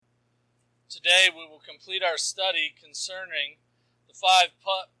Today we will complete our study concerning the 5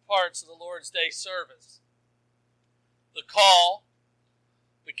 parts of the Lord's Day service. The call,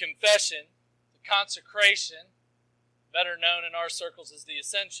 the confession, the consecration, better known in our circles as the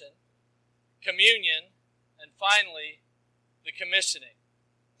ascension, communion, and finally, the commissioning.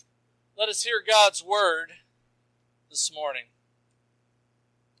 Let us hear God's word this morning.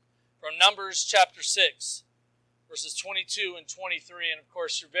 From Numbers chapter 6. Verses 22 and 23, and of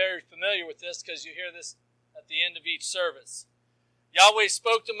course you're very familiar with this because you hear this at the end of each service. Yahweh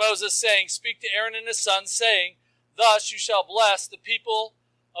spoke to Moses, saying, "Speak to Aaron and his sons, saying, Thus you shall bless the people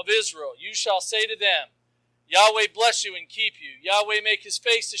of Israel. You shall say to them, Yahweh bless you and keep you. Yahweh make his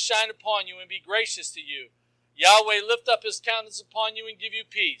face to shine upon you and be gracious to you. Yahweh lift up his countenance upon you and give you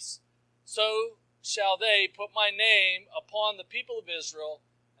peace. So shall they put my name upon the people of Israel,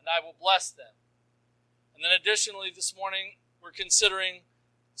 and I will bless them." And then additionally this morning, we're considering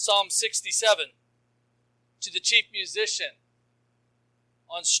Psalm 67, to the chief musician,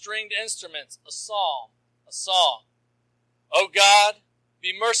 on stringed instruments, a psalm, a song. O God,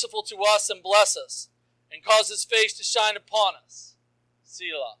 be merciful to us and bless us, and cause his face to shine upon us.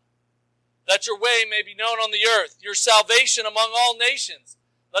 Selah. That your way may be known on the earth, your salvation among all nations.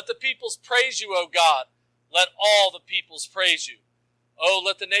 Let the peoples praise you, O God. Let all the peoples praise you. O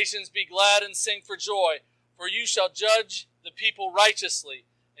let the nations be glad and sing for joy. For you shall judge the people righteously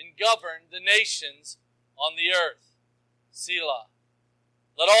and govern the nations on the earth. Selah.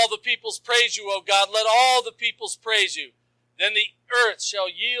 Let all the peoples praise you, O God. Let all the peoples praise you. Then the earth shall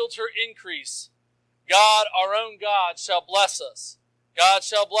yield her increase. God, our own God, shall bless us. God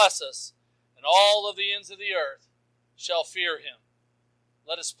shall bless us, and all of the ends of the earth shall fear him.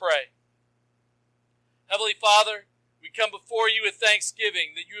 Let us pray. Heavenly Father, we come before you with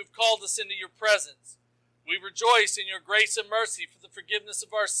thanksgiving that you have called us into your presence. We rejoice in your grace and mercy for the forgiveness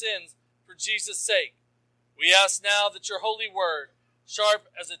of our sins for Jesus' sake. We ask now that your holy word, sharp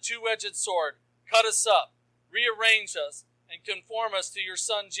as a two-edged sword, cut us up, rearrange us, and conform us to your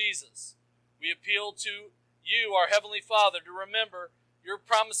Son Jesus. We appeal to you, our Heavenly Father, to remember your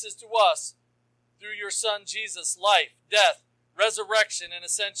promises to us through your Son Jesus' life, death, resurrection, and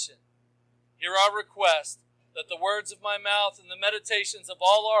ascension. Hear our request that the words of my mouth and the meditations of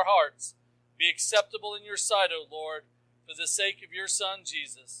all our hearts be acceptable in your sight, O Lord, for the sake of your Son,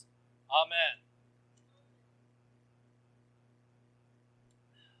 Jesus. Amen.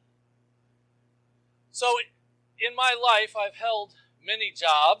 So, in my life, I've held many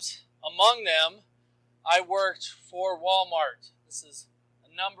jobs. Among them, I worked for Walmart. This is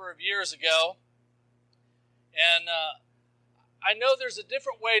a number of years ago. And I know there's a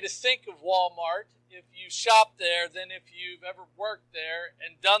different way to think of Walmart if you shop there than if you've ever worked there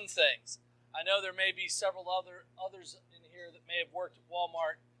and done things. I know there may be several others in here that may have worked at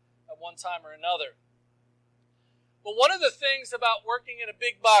Walmart at one time or another. But one of the things about working in a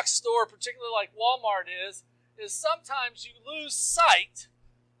big box store, particularly like Walmart is sometimes you lose sight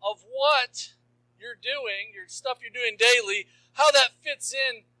of what you're doing, your stuff you're doing daily, how that fits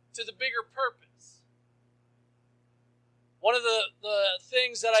in to the bigger purpose. One of the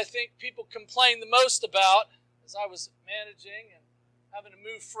things that I think people complain the most about as I was managing and having to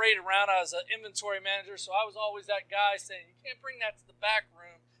move freight around. I was an inventory manager, so I was always that guy saying, you can't bring that to the back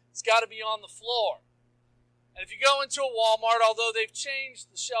room. It's got to be on the floor. And if you go into a Walmart, although they've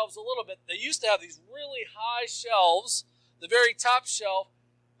changed the shelves a little bit, they used to have these really high shelves, the very top shelf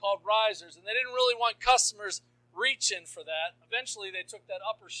called risers, and they didn't really want customers reaching for that. Eventually, they took that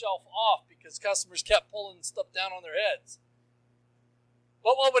upper shelf off because customers kept pulling stuff down on their heads.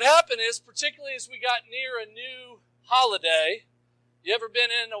 But what would happen is, particularly as we got near a new holiday, you ever been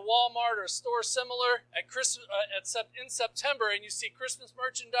in a Walmart or a store similar at Christmas in September and you see Christmas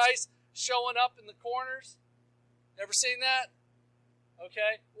merchandise showing up in the corners? Ever seen that?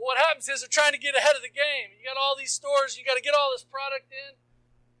 Okay. Well, what happens is they're trying to get ahead of the game. You got all these stores, you got to get all this product in.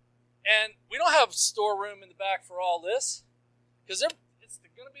 And we don't have a storeroom in the back for all this because it's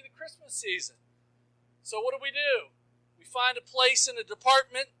going to be the Christmas season. So what do? We find a place in a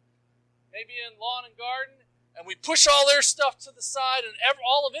department, maybe in lawn and garden, and we push all their stuff to the side, and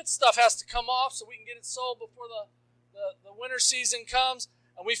all of its stuff has to come off so we can get it sold before the winter season comes,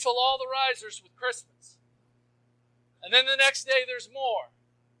 and we fill all the risers with Christmas. And then the next day there's more.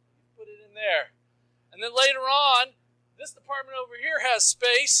 You put it in there. And then later on, this department over here has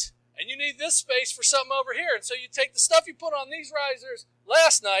space, and you need this space for something over here. And so you take the stuff you put on these risers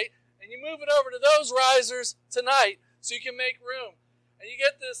last night, and you move it over to those risers tonight so you can make room. And you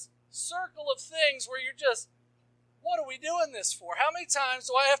get this circle of things where you're just, what are we doing this for? How many times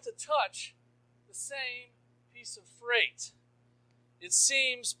do I have to touch the same piece of freight? it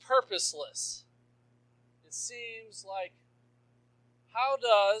seems purposeless. It seems like, how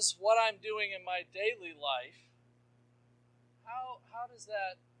does what I'm doing in my daily life, how does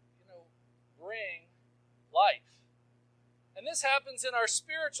that, bring life? And this happens in our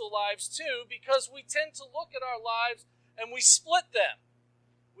spiritual lives too, because we tend to look at our lives and we split them.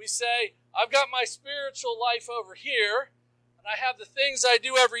 We say, I've got my spiritual life over here, and I have the things I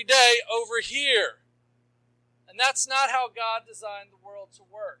do every day over here. And that's not how God designed the world to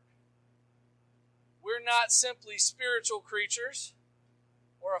work. We're not simply spiritual creatures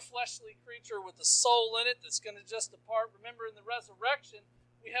or a fleshly creature with a soul in it that's going to just depart. Remember, in the resurrection,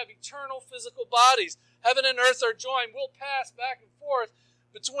 we have eternal physical bodies. Heaven and earth are joined. We'll pass back and forth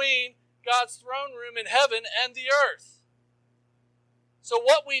between God's throne room in heaven and the earth. So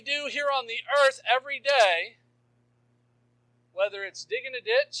what we do here on the earth every day, whether it's digging a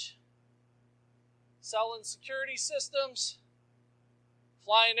ditch, selling security systems,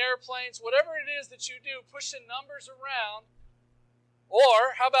 flying airplanes, whatever it is that you do, pushing numbers around,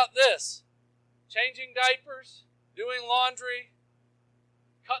 or how about this? Changing diapers, doing laundry,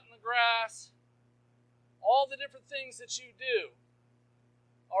 cutting the grass, all the different things that you do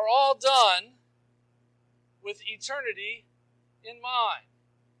are all done with eternity in mind.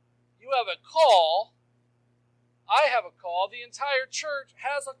 You have a call. I have a call. The entire church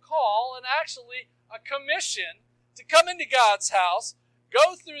has a call and actually a commission to come into God's house,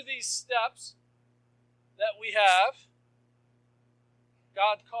 go through these steps that we have.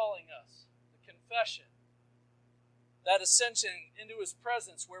 God calling us, the confession, that ascension into His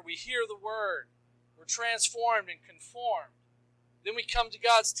presence where we hear the Word, we're transformed and conformed. Then we come to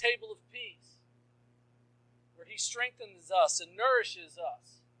God's table of peace, where He strengthens us and nourishes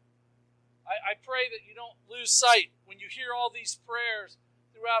us. I pray that you don't lose sight when you hear all these prayers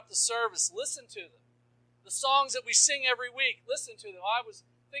throughout the service. Listen to them. The songs that we sing every week, listen to them. I was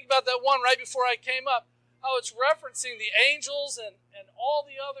thinking about that one right before I came up, how it's referencing the angels and all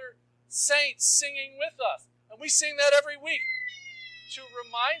the other saints singing with us. And we sing that every week to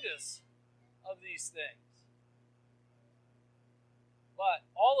remind us of these things. But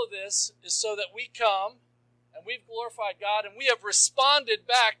all of this is so that we come and we've glorified God and we have responded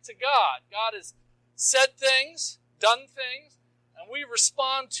back to God. God has said things, done things, and we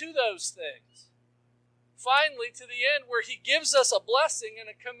respond to those things. Finally, to the end where He gives us a blessing and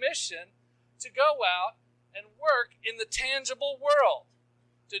a commission to go out and work in the tangible world,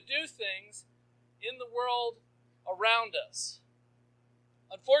 to do things in the world around us.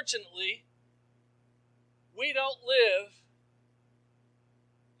 Unfortunately, we don't live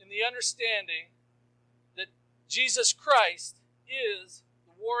in the understanding that Jesus Christ is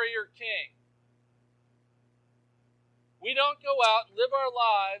the warrior king. We don't go out and live our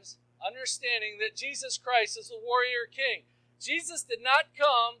lives understanding that Jesus Christ is the warrior king. Jesus did not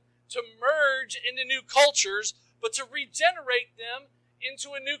come to merge into new cultures, but to regenerate them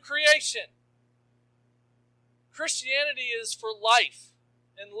into a new creation. Christianity is for life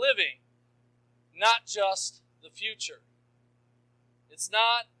and living, not just the future.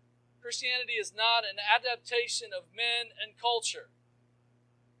 Christianity is not an adaptation of men and culture.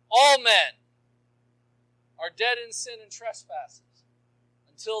 All men are dead in sin and trespasses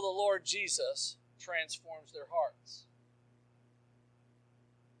until the Lord Jesus transforms their hearts.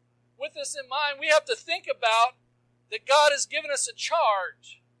 With this in mind, we have to think about that God has given us a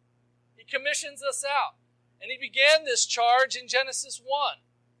charge. He commissions us out. And He began this charge in Genesis 1.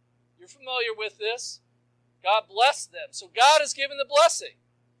 You're familiar with this. God blessed them. So God has given the blessing.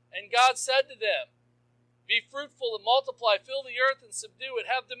 And God said to them, be fruitful and multiply, fill the earth and subdue it,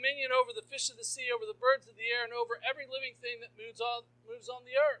 have dominion over the fish of the sea, over the birds of the air, and over every living thing that moves on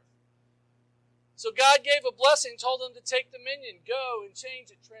the earth. So God gave a blessing, told them to take dominion, go and change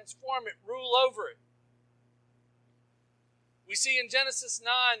it, transform it, rule over it. We see in Genesis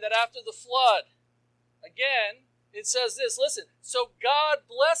 9 that after the flood, again, it says this, listen, so God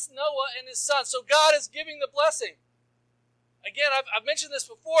blessed Noah and his son. So God is giving the blessing. Again, I've mentioned this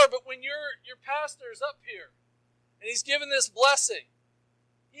before, but when your pastor is up here and he's given this blessing,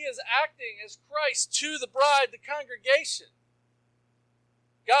 he is acting as Christ to the bride, the congregation.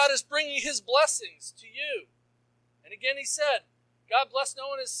 God is bringing His blessings to you. And again, He said, God blessed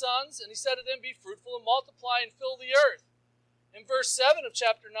Noah and his sons, and He said to them, be fruitful and multiply and fill the earth. In verse 7 of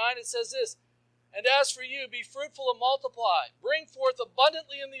chapter 9, it says this, and as for you, be fruitful and multiply. Bring forth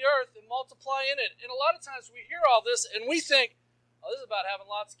abundantly in the earth and multiply in it. And a lot of times we hear all this and we think, oh, this is about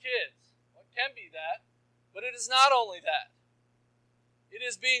having lots of kids. Well, it can be that, but it is not only that. It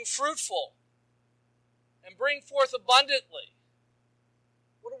is being fruitful and bring forth abundantly.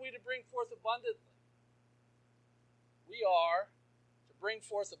 What are we to bring forth abundantly? We are bring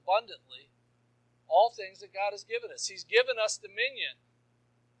forth abundantly all things that God has given us. He's given us dominion.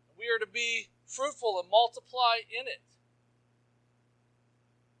 We are to be fruitful and multiply in it.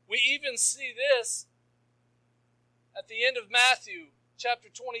 We even see this at the end of Matthew chapter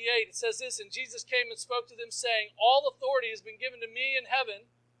 28. It says this, "And Jesus came and spoke to them, saying, All authority has been given to me in heaven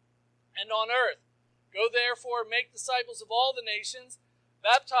and on earth. Go therefore and make disciples of all the nations,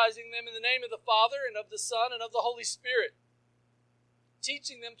 baptizing them in the name of the Father and of the Son and of the Holy Spirit,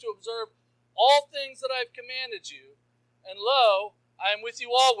 teaching them to observe all things that I have commanded you. And lo, I am with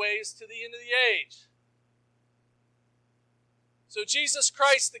you always to the end of the age." So Jesus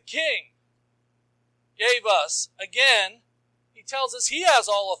Christ the King gave us, again, he tells us he has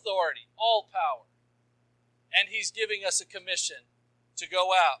all authority, all power. And he's giving us a commission to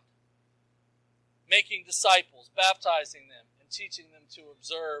go out, making disciples, baptizing them, and teaching them to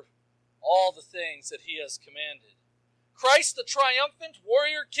observe all the things that he has commanded. Christ, the triumphant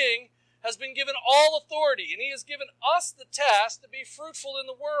warrior king, has been given all authority, and he has given us the task to be fruitful in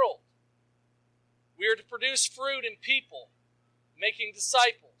the world. We are to produce fruit in people, making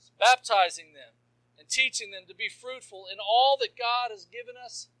disciples, baptizing them, and teaching them to be fruitful in all that God has given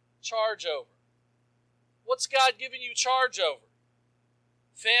us charge over. What's God given you charge over?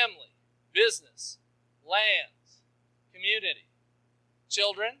 Family, business, lands, community,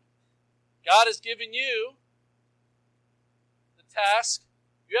 children. God has given you the task.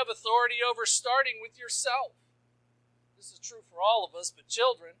 You have authority over starting with yourself. This is true for all of us, but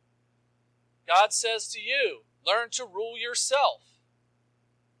children, God says to you, learn to rule yourself.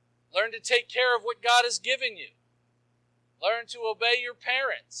 Learn to take care of what God has given you. Learn to obey your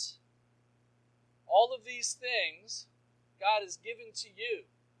parents. All of these things God has given to you.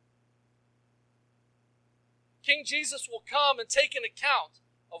 King Jesus will come and take an account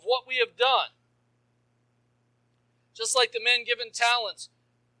of what we have done. Just like the men given talents,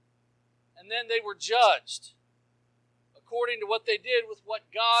 and then they were judged according to what they did with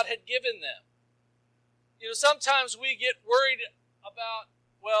what God had given them. You know, sometimes we get worried about,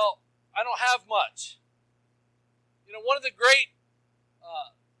 well, I don't have much. You know, one of the great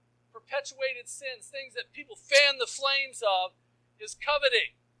perpetuated sins, things that people fan the flames of, is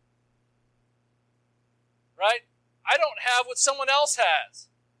coveting. Right? I don't have what someone else has.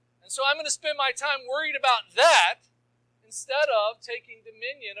 And so I'm going to spend my time worried about that instead of taking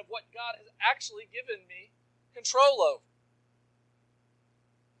dominion of what God has actually given me control over.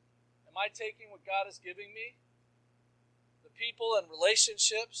 Am I taking what God is giving me? The people and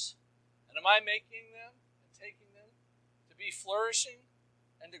relationships, and am I making them and taking them to be flourishing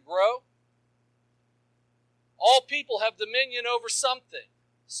and to grow? All people have dominion over something,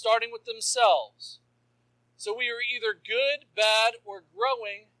 starting with themselves. So we are either good, bad, or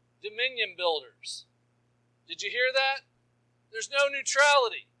growing dominion builders. Did you hear that? There's no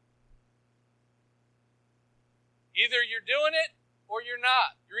neutrality. Either you're doing it or you're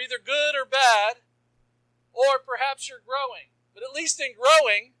not. You're either good or bad, or perhaps you're growing. But at least in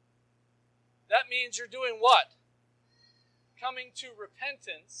growing, that means you're doing what? Coming to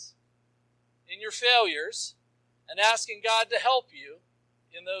repentance in your failures and asking God to help you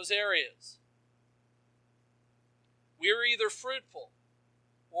in those areas. We are either fruitful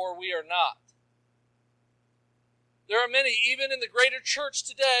or we are not. There are many, even in the greater church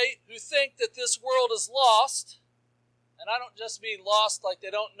today, who think that this world is lost. And I don't just mean lost like they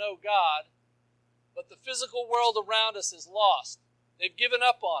don't know God, but the physical world around us is lost. They've given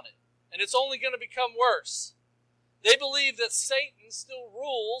up on it, and it's only going to become worse. They believe that Satan still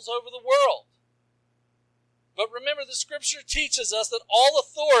rules over the world. But remember, the scripture teaches us that all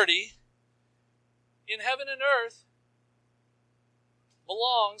authority in heaven and earth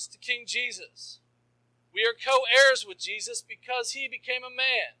belongs to King Jesus. We are co-heirs with Jesus because he became a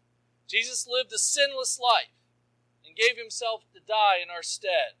man. Jesus lived a sinless life and gave himself to die in our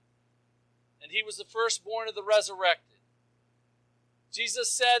stead. And he was the firstborn of the resurrected.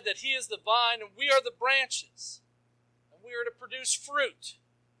 Jesus said that he is the vine and we are the branches. And we are to produce fruit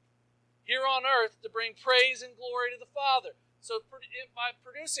here on earth to bring praise and glory to the Father. So by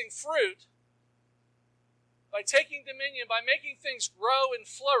producing fruit, by taking dominion, by making things grow and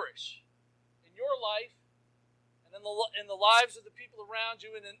flourish in your life and in the lives of the people around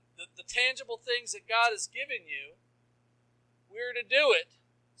you and in the tangible things that God has given you, we're to do it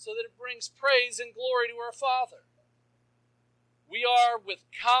so that it brings praise and glory to our Father. We are with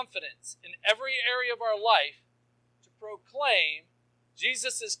confidence in every area of our life to proclaim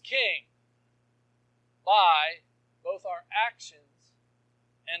Jesus is King by both our actions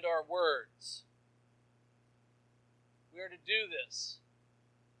and our words. We are to do this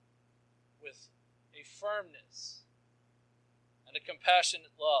with a firmness and a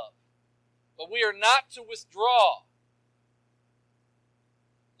compassionate love. But we are not to withdraw.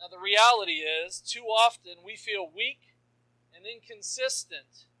 Now the reality is, too often we feel weak and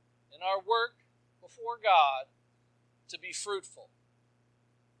inconsistent in our work before God to be fruitful.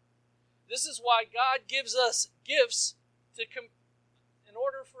 This is why God gives us gifts in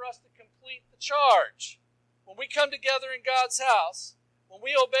order for us to complete the charge. When we come together in God's house, when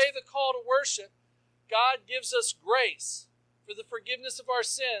we obey the call to worship, God gives us grace for the forgiveness of our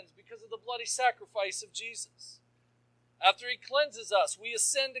sins because of the bloody sacrifice of Jesus. After He cleanses us, we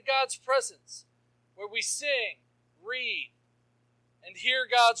ascend to God's presence, where we sing, read, and hear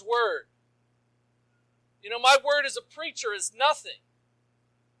God's word. You know, my word as a preacher is nothing,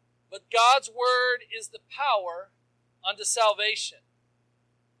 but God's word is the power unto salvation.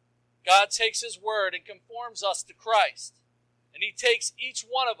 God takes His word and conforms us to Christ, and He takes each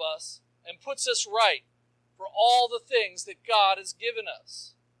one of us and puts us right for all the things that God has given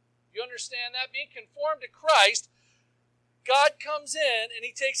us. You understand that? Being conformed to Christ, God comes in and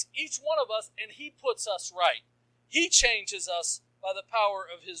He takes each one of us and He puts us right. He changes us by the power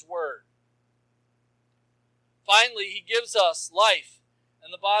of His word. Finally, He gives us life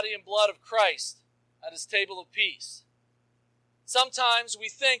and the body and blood of Christ at His table of peace. Sometimes we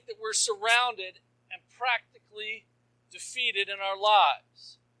think that we're surrounded and practically defeated in our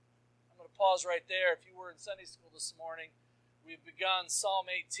lives. I'm going to pause right there. If you were in Sunday school this morning, we've begun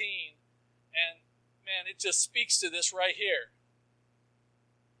Psalm 18, and man, it just speaks to this right here.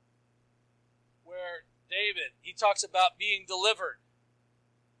 Where David, he talks about being delivered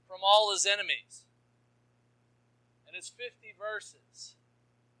from all his enemies. And it's 50 verses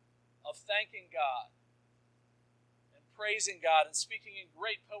of thanking God and praising God and speaking in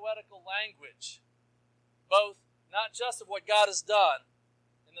great poetical language, both not just of what God has done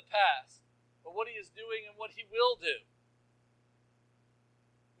in the past, but what He is doing and what He will do.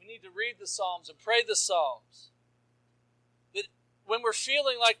 We need to read the Psalms and pray the Psalms. But when we're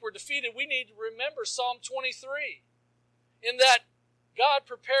feeling like we're defeated, we need to remember Psalm 23, in that God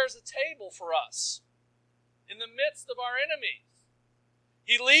prepares a table for us in the midst of our enemies.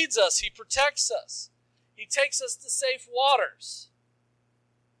 He leads us. He protects us. He takes us to safe waters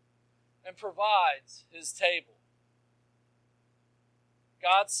and provides His table.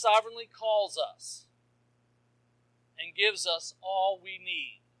 God sovereignly calls us and gives us all we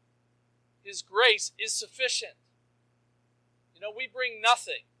need. His grace is sufficient. You know, we bring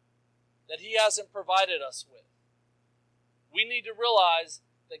nothing that He hasn't provided us with. We need to realize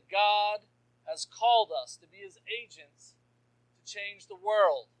that God has called us to be His agents to change the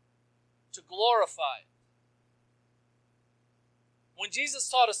world, to glorify it. When Jesus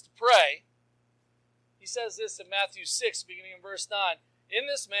taught us to pray, He says this in Matthew 6, beginning in verse 9, "In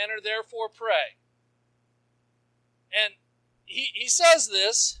this manner, therefore, pray." And he says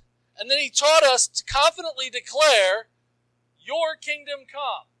this, and then He taught us to confidently declare, "Your kingdom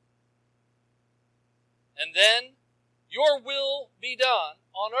come." And then, "Your will be done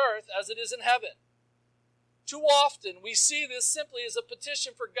on earth as it is in heaven." Too often we see this simply as a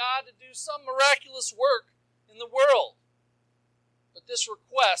petition for God to do some miraculous work in the world. But this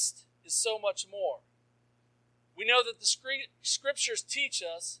request is so much more. We know that the Scriptures teach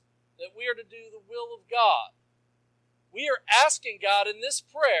us that we are to do the will of God. We are asking God in this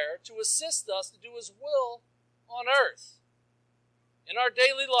prayer to assist us to do His will on earth. In our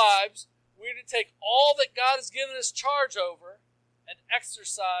daily lives, we are to take all that God has given us charge over and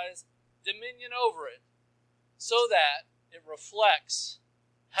exercise dominion over it so that it reflects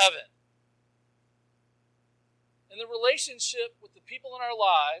heaven. In the relationship with the people in our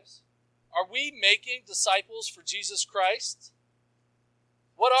lives, are we making disciples for Jesus Christ?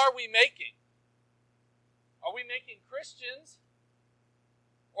 What are we making? Are we making Christians?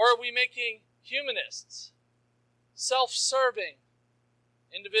 Or are we making humanists, self-serving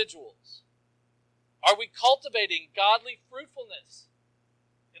individuals? Are we cultivating godly fruitfulness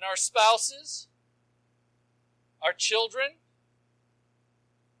in our spouses, our children?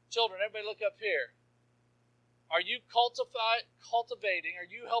 Children, everybody look up here. Are you cultivating, are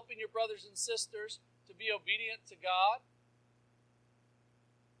you helping your brothers and sisters to be obedient to God?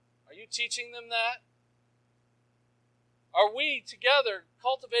 Are you teaching them that? Are we together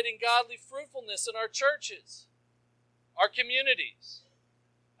cultivating godly fruitfulness in our churches, our communities,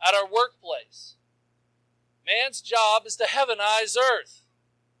 at our workplace? Man's job is to heavenize earth.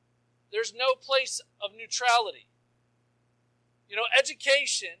 There's no place of neutrality. You know,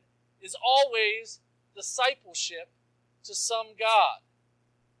 education is always discipleship to some God.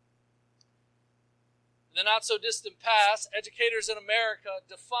 In the not-so-distant past, educators in America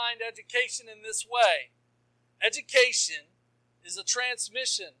defined education in this way. Education is a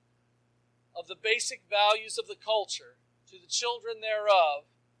transmission of the basic values of the culture to the children thereof,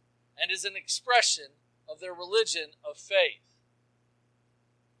 and is an expression of their religion of faith.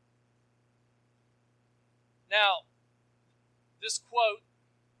 Now, this quote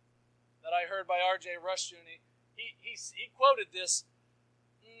that I heard by R.J. Rushdoony, he quoted this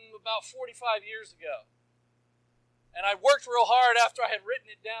about 45 years ago. And I worked real hard after I had written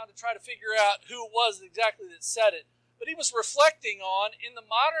it down to try to figure out who it was exactly that said it. But he was reflecting on, in the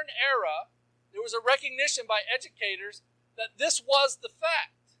modern era, there was a recognition by educators that this was the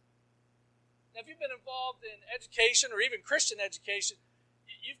fact. Now, if you've been involved in education or even Christian education,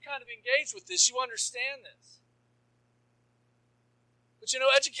 you've kind of engaged with this. You understand this. But you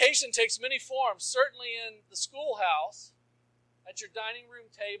know, education takes many forms, certainly in the schoolhouse, at your dining room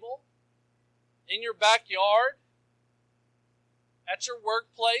table, in your backyard, at your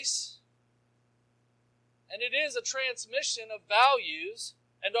workplace. And it is a transmission of values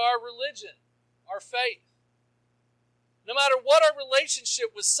and our religion, our faith. No matter what our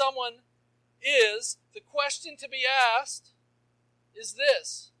relationship with someone is, the question to be asked is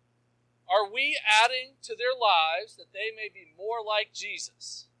this: are we adding to their lives that they may be more like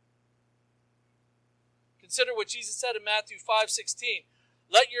Jesus? Consider what Jesus said in Matthew 5:16.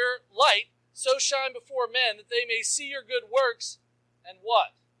 Let your light so shine before men that they may see your good works and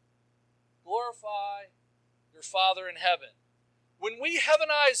what? Glorify your Father in heaven. When we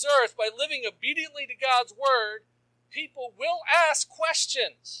heavenize earth by living obediently to God's word, people will ask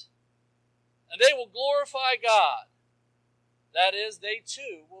questions, and they will glorify God. That is, they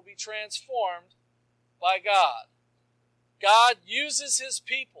too will be transformed by God. God uses his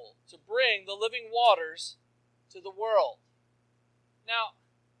people to bring the living waters to the world. Now,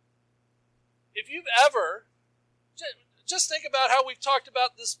 if you've ever, just think about how we've talked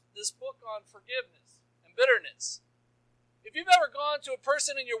about this book on forgiveness and bitterness. If you've ever gone to a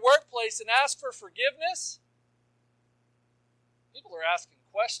person in your workplace and asked for forgiveness, people are asking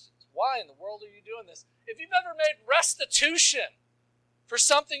questions. Why in the world are you doing this? If you've ever made restitution for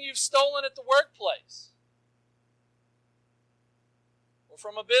something you've stolen at the workplace or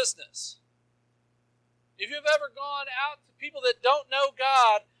from a business, if you've ever gone out to people that don't know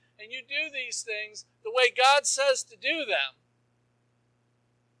God and you do these things the way God says to do them,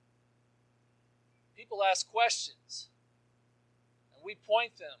 people ask questions, and we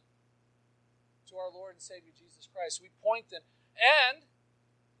point them to our Lord and Savior Jesus Christ. We point them, and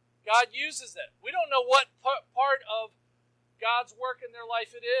God uses it. We don't know what part of God's work in their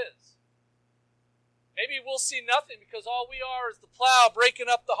life it is. Maybe we'll see nothing because all we are is the plow breaking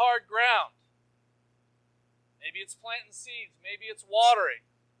up the hard ground. Maybe it's planting seeds. Maybe it's watering.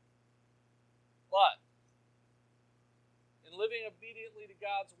 But in living obediently to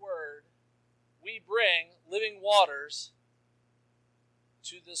God's word, we bring living waters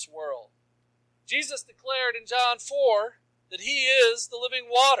to this world. Jesus declared in John 4 that he is the living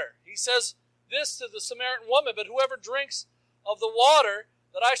water. He says this to the Samaritan woman, but whoever drinks of the water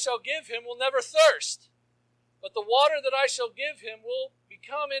that I shall give him will never thirst. But the water that I shall give him will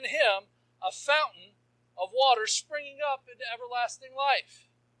become in him a fountain of water springing up into everlasting life.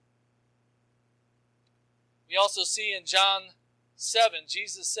 We also see in John 7,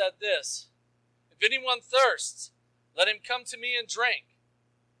 Jesus said this: if anyone thirsts, let him come to me and drink.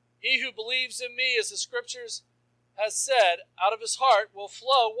 He who believes in me, as the scriptures has said, out of his heart will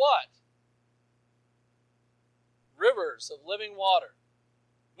flow what? Rivers of living water.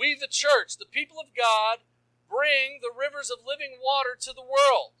 We, the church, the people of God, bring the rivers of living water to the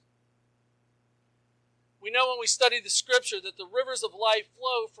world. We know when we study the scripture that the rivers of life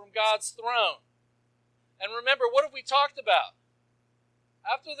flow from God's throne. And remember, what have we talked about?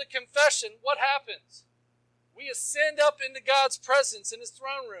 After the confession, what happens? We ascend up into God's presence in his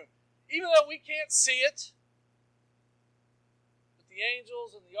throne room, even though we can't see it. But the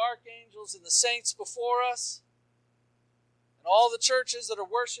angels and the archangels and the saints before us, and all the churches that are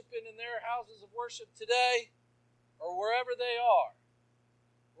worshiping in their houses of worship today, or wherever they are,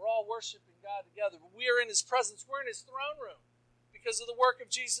 we're all worshiping God together. But we are in his presence. We're in his throne room because of the work of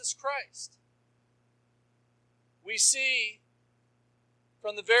Jesus Christ. We see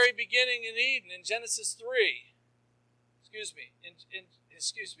from the very beginning in Eden, in Genesis 3,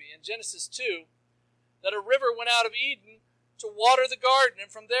 in Genesis 2, that a river went out of Eden to water the garden,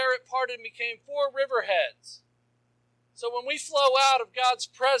 and from there it parted and became 4 river heads. So when we flow out of God's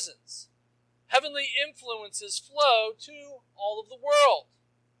presence, heavenly influences flow to all of the world.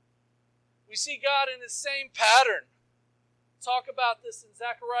 We see God in his same pattern. Talk about this in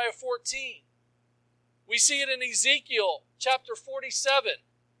Zechariah 14. We see it in Ezekiel chapter 47,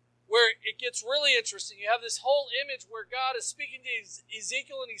 where it gets really interesting. You have this whole image where God is speaking to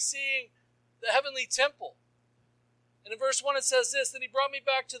Ezekiel and he's seeing the heavenly temple. And in verse 1 it says this, "Then he brought me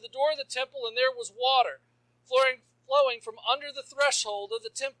back to the door of the temple, and there was water flowing from under the threshold of the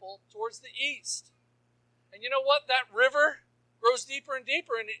temple towards the east." And you know what? That river grows deeper and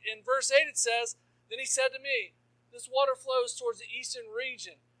deeper. And in verse 8 it says, "Then he said to me, this water flows towards the eastern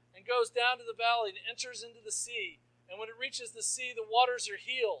region and goes down to the valley and enters into the sea. And when it reaches the sea, the waters are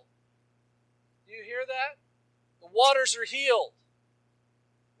healed." Do you hear that? The waters are healed.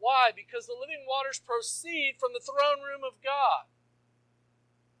 Why? Because the living waters proceed from the throne room of God.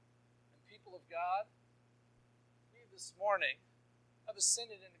 And people of God, we this morning have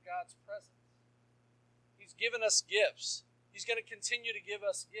ascended into God's presence. He's given us gifts. He's going to continue to give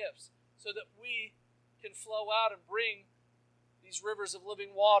us gifts so that we can flow out and bring these rivers of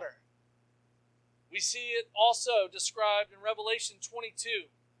living water. We see it also described in Revelation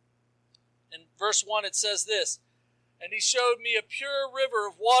 22. In verse 1 it says this, "And he showed me a pure river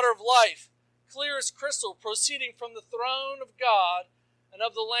of water of life, clear as crystal, proceeding from the throne of God and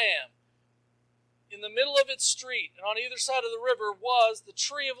of the Lamb. In the middle of its street, and on either side of the river, was the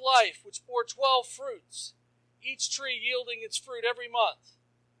tree of life, which bore 12 fruits, each tree yielding its fruit every month."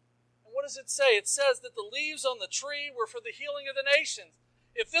 And what does it say? It says that the leaves on the tree were for the healing of the nations.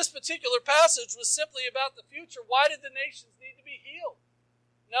 If this particular passage was simply about the future, why did the nations need to be healed?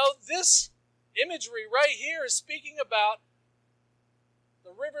 No, this imagery right here is speaking about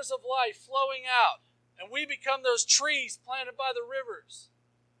the rivers of life flowing out, and we become those trees planted by the rivers.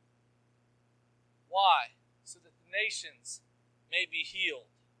 Why? So that the nations may be healed.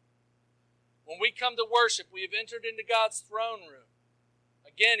 When we come to worship, we have entered into God's throne room.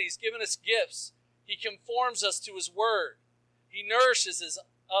 Again, He's given us gifts. He conforms us to His word. He nourishes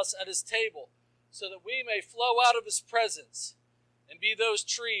us at His table so that we may flow out of His presence and be those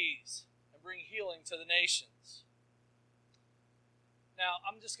trees and bring healing to the nations. Now,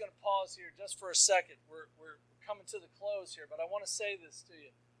 I'm just going to pause here just for a second. We're coming to the close here, but I want to say this to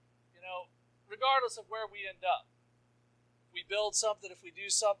you. You know, regardless of where we end up, if we build something, if we do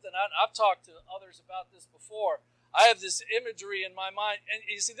something, I've talked to others about this before. I have this imagery in my mind, and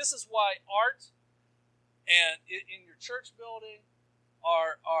you see, this is why art and in your church building,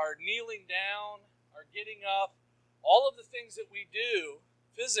 our kneeling down, our getting up, all of the things that we do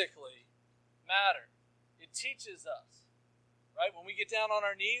physically matter. It teaches us, right? When we get down on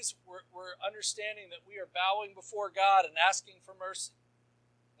our knees, we're understanding that we are bowing before God and asking for mercy.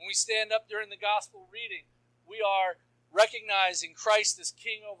 When we stand up during the gospel reading, we are recognizing Christ as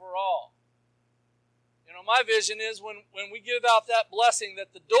King over all. You know, my vision is when we give out that blessing,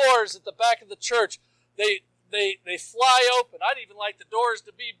 that the doors at the back of the church, they fly open. I'd even like the doors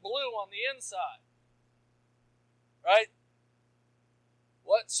to be blue on the inside. Right?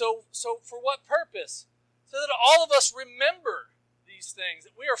 So for what purpose? So that all of us remember these things,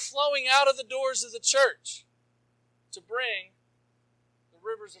 that we are flowing out of the doors of the church to bring the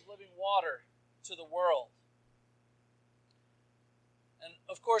rivers of living water to the world. And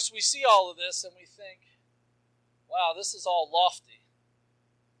of course we see all of this and we think, wow, this is all lofty.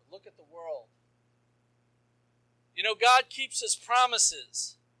 But look at the world. You know, God keeps His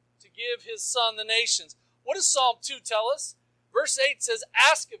promises to give His Son the nations. What does Psalm 2 tell us? Verse 8 says,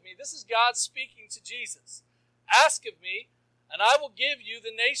 "Ask of me." This is God speaking to Jesus. "Ask of me, and I will give you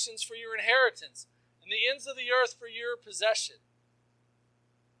the nations for your inheritance, and the ends of the earth for your possession."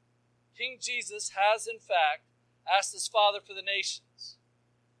 King Jesus has, in fact, asked His Father for the nations.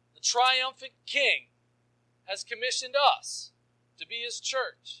 The triumphant King has commissioned us to be His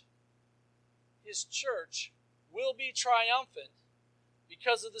church. His church will be triumphant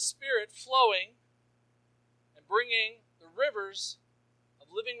because of the Spirit flowing and bringing the rivers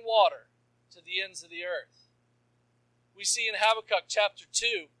of living water to the ends of the earth. We see in Habakkuk chapter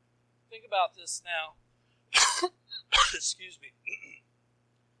 2, think about this now. Excuse me.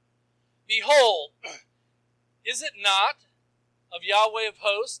 "Behold, is it not of Yahweh of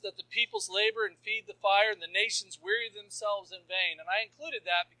hosts that the peoples labor and feed the fire, and the nations weary themselves in vain?" And I included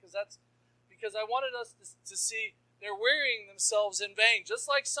that because I wanted us to see they're wearying themselves in vain. Just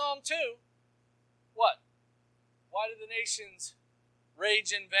like Psalm 2, what? Why do the nations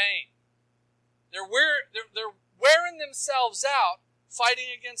rage in vain? They're wearing themselves out fighting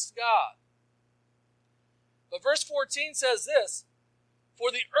against God. But verse 14 says this,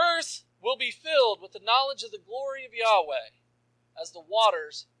 "For the earth will be filled with the knowledge of the glory of Yahweh, as the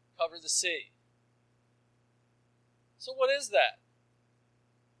waters cover the sea." So what is that?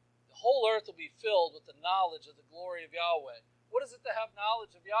 The whole earth will be filled with the knowledge of the glory of Yahweh. What is it to have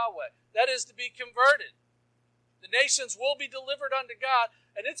knowledge of Yahweh? That is to be converted. The nations will be delivered unto God.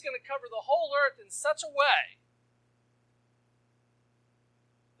 and it's going to cover the whole earth in such a way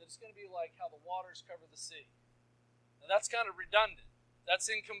that it's going to be like how the waters cover the sea. Now that's kind of redundant. That's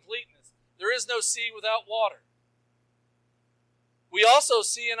incompleteness. There is no sea without water. We also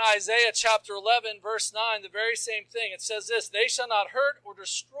see in Isaiah chapter 11, verse 9, the very same thing. It says this, they shall not hurt or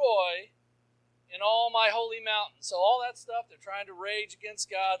destroy in all my holy mountain. So all that stuff, they're trying to rage against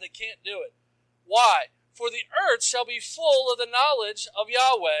God. They can't do it. Why? For the earth shall be full of the knowledge of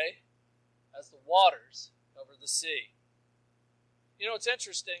Yahweh as the waters cover the sea. You know, it's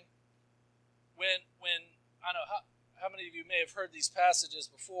interesting. When I know how many of you may have heard these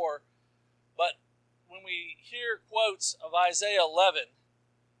passages before, but when we hear quotes of Isaiah 11,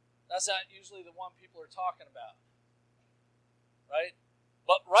 that's not usually the one people are talking about, right?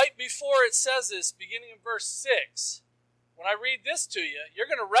 But right before it says this, beginning in verse 6, when I read this to you, you're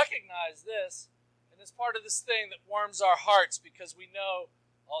going to recognize this, and it's part of this thing that warms our hearts because we know,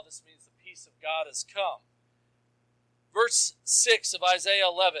 oh, this means the peace of God has come. Verse 6 of Isaiah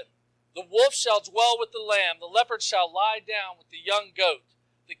 11, the wolf shall dwell with the lamb, the leopard shall lie down with the young goat,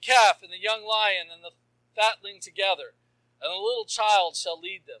 the calf and the young lion and the fatling together, and the little child shall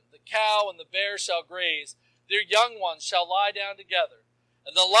lead them. The cow and the bear shall graze, their young ones shall lie down together,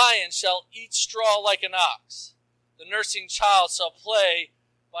 and the lion shall eat straw like an ox. The nursing child shall play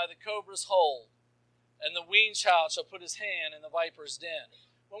by the cobra's hole, and the weaned child shall put his hand in the viper's den.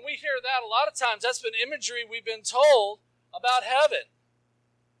 When we hear that, a lot of times that's been imagery we've been told about heaven.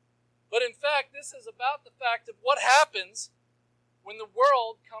 But in fact, this is about the fact of what happens when the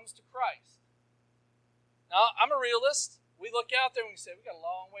world comes to Christ. Now, I'm a realist. We look out there and we say, we've got a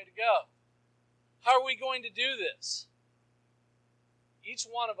long way to go. How are we going to do this? Each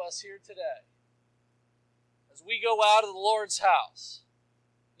one of us here today, as we go out of the Lord's house,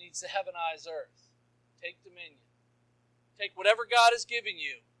 needs to heavenize earth. Take dominion. Take whatever God has given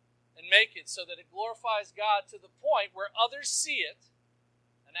you and make it so that it glorifies God to the point where others see it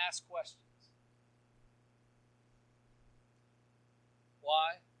and ask questions.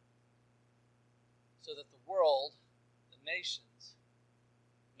 Why? So that the world, the nations,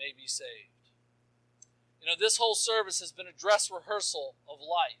 may be saved. You know, this whole service has been a dress rehearsal of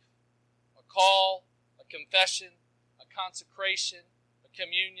life. A call, a confession, a consecration, a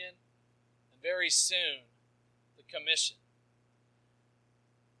communion, and very soon, the commission.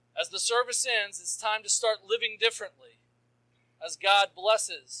 As the service ends, it's time to start living differently as God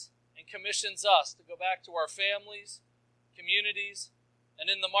blesses and commissions us to go back to our families, communities, and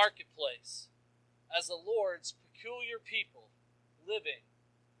in the marketplace as the Lord's peculiar people living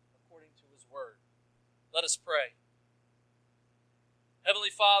according to His word. Let us pray.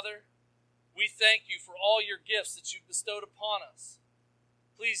 Heavenly Father, we thank you for all your gifts that you've bestowed upon us.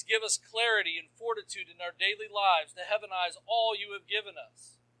 Please give us clarity and fortitude in our daily lives to heavenize all you have given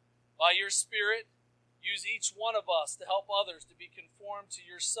us. By your Spirit, use each one of us to help others to be conformed to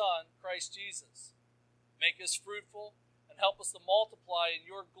your Son, Christ Jesus. Make us fruitful and help us to multiply in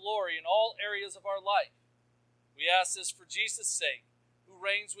your glory in all areas of our life. We ask this for Jesus' sake, who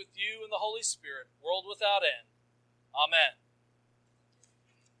reigns with you in the Holy Spirit, world without end. Amen.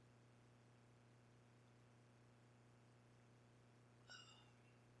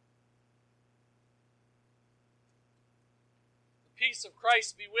 The peace of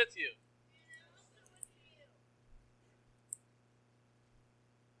Christ be with you.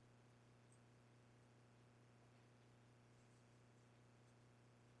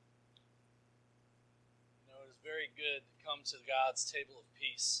 Very good to come to God's table of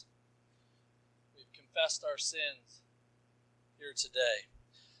peace. We've confessed our sins here today.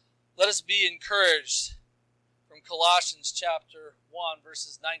 Let us be encouraged from Colossians chapter 1,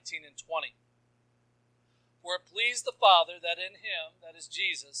 verses 19 and 20. For it pleased the Father that in him, that is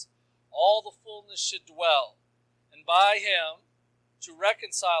Jesus, all the fullness should dwell, and by him to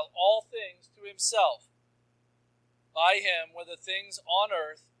reconcile all things to himself. By him, whether things on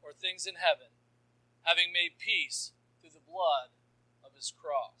earth or things in heaven, having made peace through the blood of his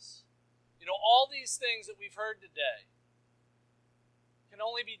cross. You know, all these things that we've heard today can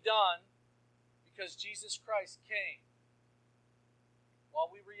only be done because Jesus Christ came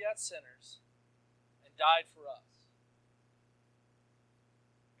while we were yet sinners and died for us.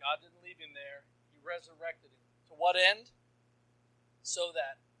 God didn't leave him there. He resurrected him. To what end? So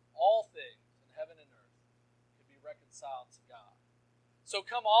that all things in heaven and earth could be reconciled to God. So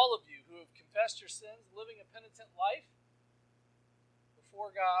come all of you who have confessed your sins, living a penitent life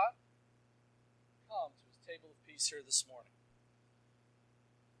before God, come to his table of peace here this morning.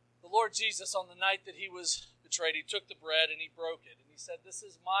 The Lord Jesus, on the night that he was betrayed, he took the bread and he broke it. And he said, "This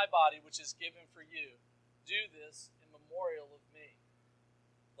is my body which is given for you. Do this in memorial of me."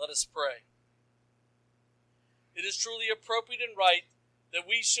 Let us pray. It is truly appropriate and right that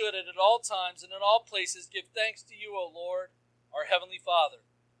we should at all times and in all places give thanks to you, O Lord, our Heavenly Father,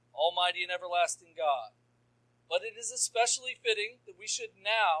 Almighty and everlasting God. But it is especially fitting that we should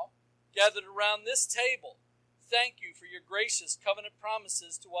now, gathered around this table, thank you for your gracious covenant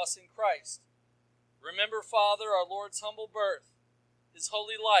promises to us in Christ. Remember, Father, our Lord's humble birth, his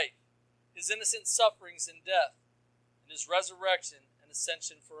holy life, his innocent sufferings and death, and his resurrection and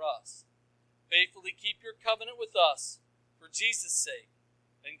ascension for us. Faithfully keep your covenant with us for Jesus' sake,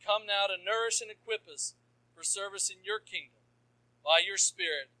 and come now to nourish and equip us for service in your kingdom. By your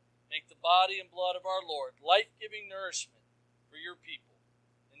Spirit, make the body and blood of our Lord life-giving nourishment for your people.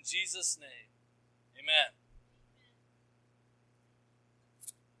 In Jesus' name, amen.